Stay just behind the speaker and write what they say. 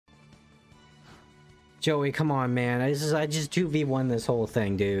Joey, come on, man. I just 2v1 this whole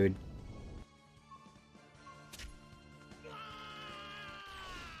thing, dude.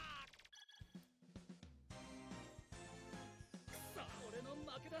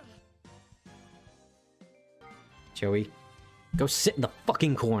 Joey, go sit in the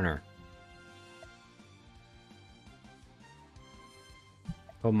fucking corner.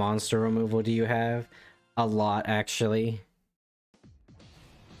 What monster removal do you have? A lot, actually.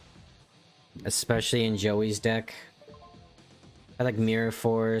 Especially in Joey's deck. Had like Mirror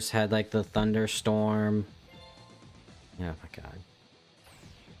Force, had like the Thunderstorm. Oh my god.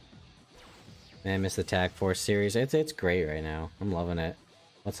 Man, I miss the Tag Force series. It's great right now. I'm loving it.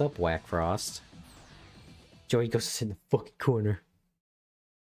 What's up, Whack Frost? Joey, go sit in the fucking corner.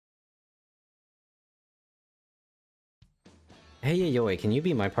 Hey, Yayoi, can you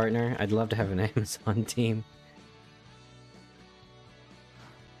be my partner? I'd love to have an Amazon team.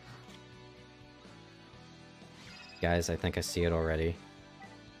 Guys, I think I see it already.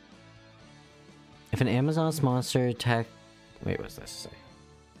 If an Amazon's monster attack... Wait, what's this say?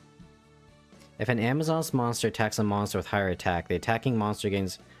 If an Amazon's monster attacks a monster with higher attack, the attacking monster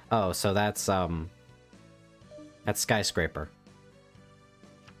gains... Oh, so that's Skyscraper.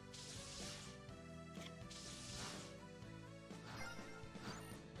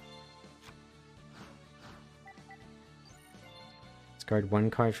 Discard one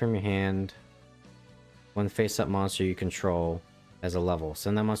card from your hand. One face-up monster you control as a level.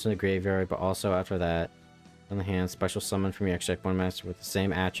 Send that monster to the graveyard, but also after that, on the hand, special summon from your extra deck one master with the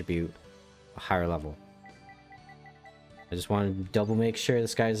same attribute, a higher level. I just want to double make sure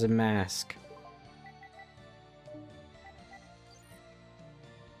this guy's a mask.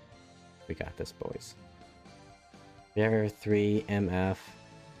 We got this, boys. We have our 3 MF,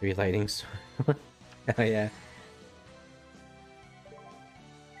 3 lighting sword. Oh yeah.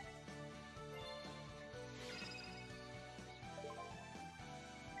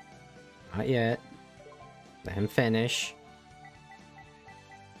 Not yet. Let him finish.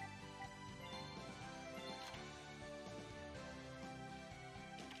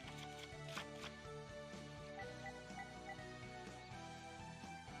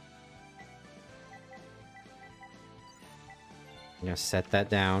 I'm gonna set that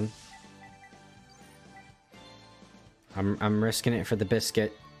down. I'm risking it for the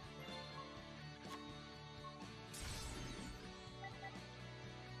biscuit.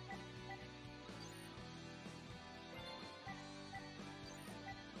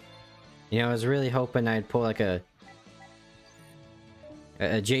 You know, I was really hoping I'd pull like a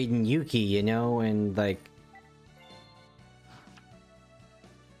Jaden Yuki, you know, and like...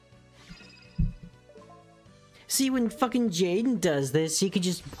 See, when fucking Jaden does this, he could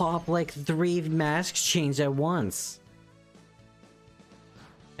just pop like 3 mask chains at once.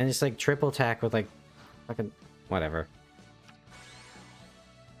 And just like triple attack with like fucking whatever.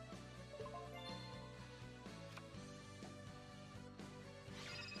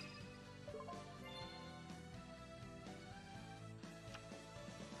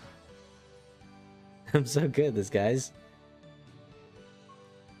 I'm so good at this, guys.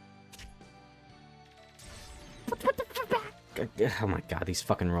 Oh my god, these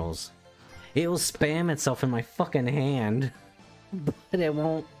fucking rolls. It will spam itself in my fucking hand. But it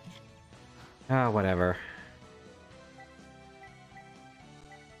won't... Ah, whatever.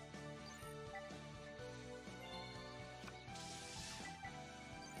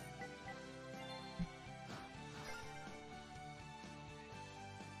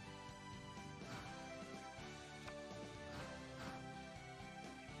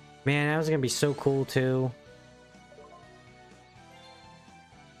 Man, that was gonna be so cool too.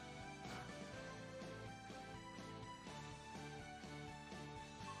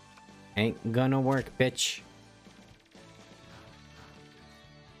 Ain't gonna work, bitch.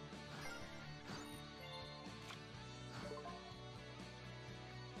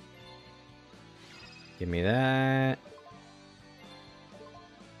 Give me that.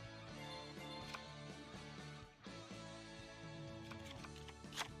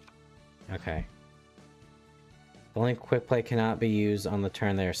 Okay. Only quick play cannot be used on the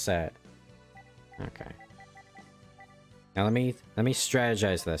turn they're set. Okay. Now let me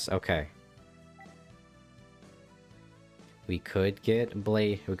strategize this. Okay. We could get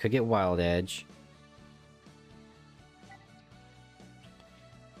we could get Wild Edge.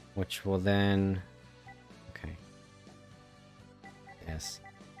 Which will then... Okay. Yes.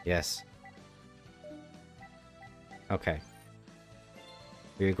 Yes. Okay.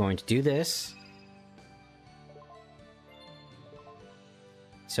 We're going to do this.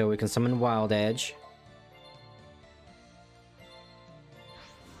 So we can summon Wild Edge.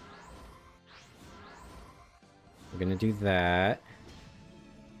 We're gonna do that.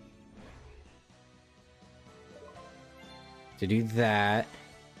 To do that.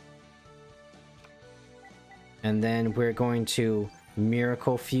 And then we're going to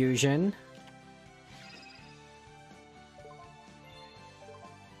Miracle Fusion.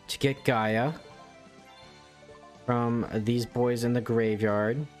 To get Gaia. From these boys in the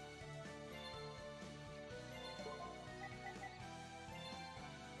graveyard.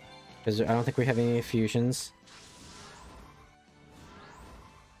 Because I don't think we have any fusions.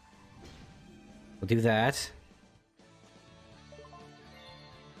 We'll do that.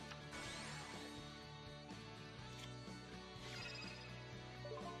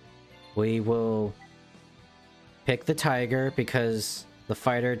 We will pick the tiger because the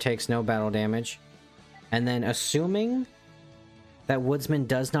fighter takes no battle damage. And then assuming that Woodsman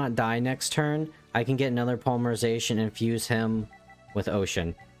does not die next turn, I can get another polymerization and fuse him with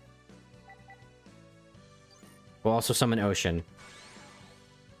Ocean. We'll also summon Ocean.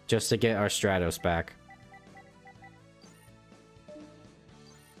 Just to get our Stratos back.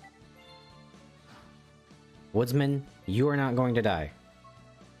 Woodsman, you are not going to die.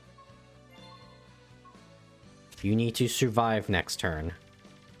 You need to survive next turn.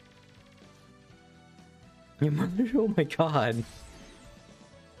 Your mother, oh my god.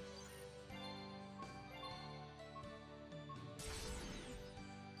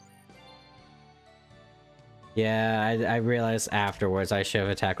 Yeah, I realized afterwards I should have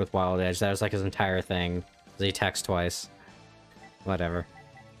attacked with Wild Edge. That was like his entire thing. He attacks twice. Whatever.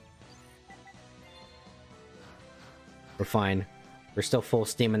 We're fine. We're still full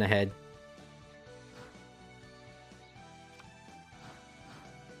steam ahead.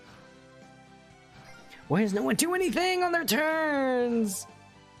 Why does no one do anything on their turns?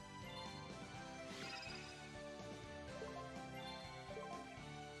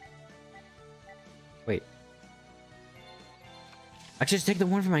 Wait. I should just take the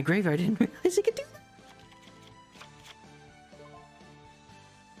one from my graveyard. I didn't realize I could do that.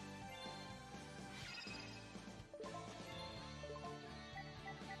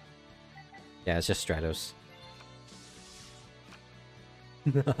 Yeah, it's just Stratos.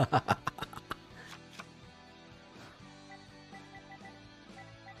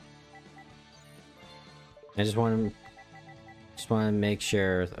 I just want to make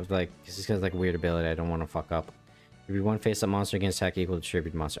sure of like, cause this guy's like a weird ability I don't want to fuck up. If you one face-up monster against attack equal to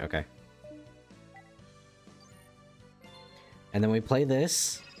distributed monster. Okay. And then we play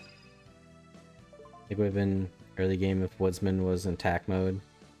this. I think we've been early game if Woodsman was in attack mode.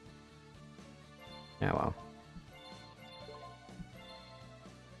 Yeah, well.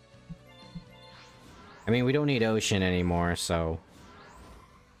 I mean, we don't need Ocean anymore, so...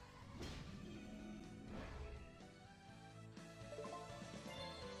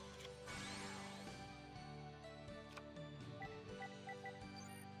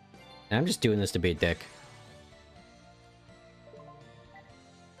 I'm just doing this to be a dick.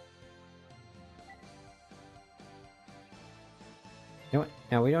 You know what?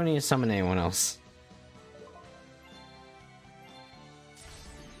 Now we don't need to summon anyone else.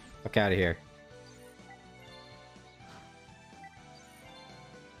 Fuck out of here.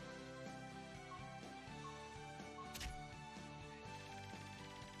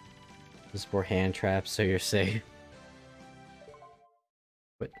 This is for hand traps, so you're safe.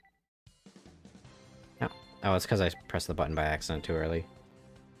 What? No. Oh, it's because I pressed the button by accident too early.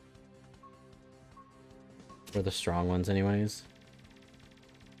 We're the strong ones anyways.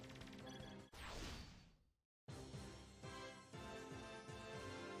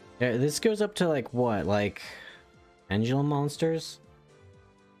 Yeah, this goes up to like what? Like Pendulum monsters?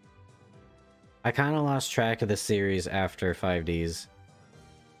 I kind of lost track of the series after 5Ds.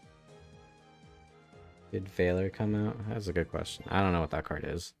 Did Valor come out? That's a good question. I don't know what that card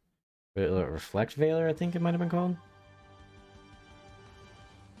is. Reflect Valor, I think it might have been called.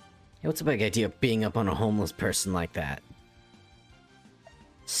 Hey, what's the big idea of being up on a homeless person like that?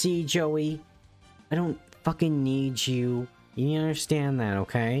 See, Joey? I don't fucking need you. You need to understand that,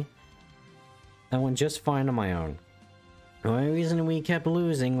 okay? I went just fine on my own. The only reason we kept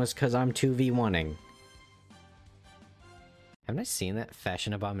losing was because I'm 2v1ing. Haven't I seen that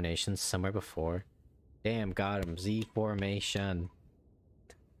Fashion Abomination somewhere before? Damn, got him. Z formation.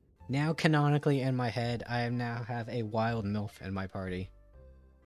 Now, canonically in my head, I now have a wild MILF in my party.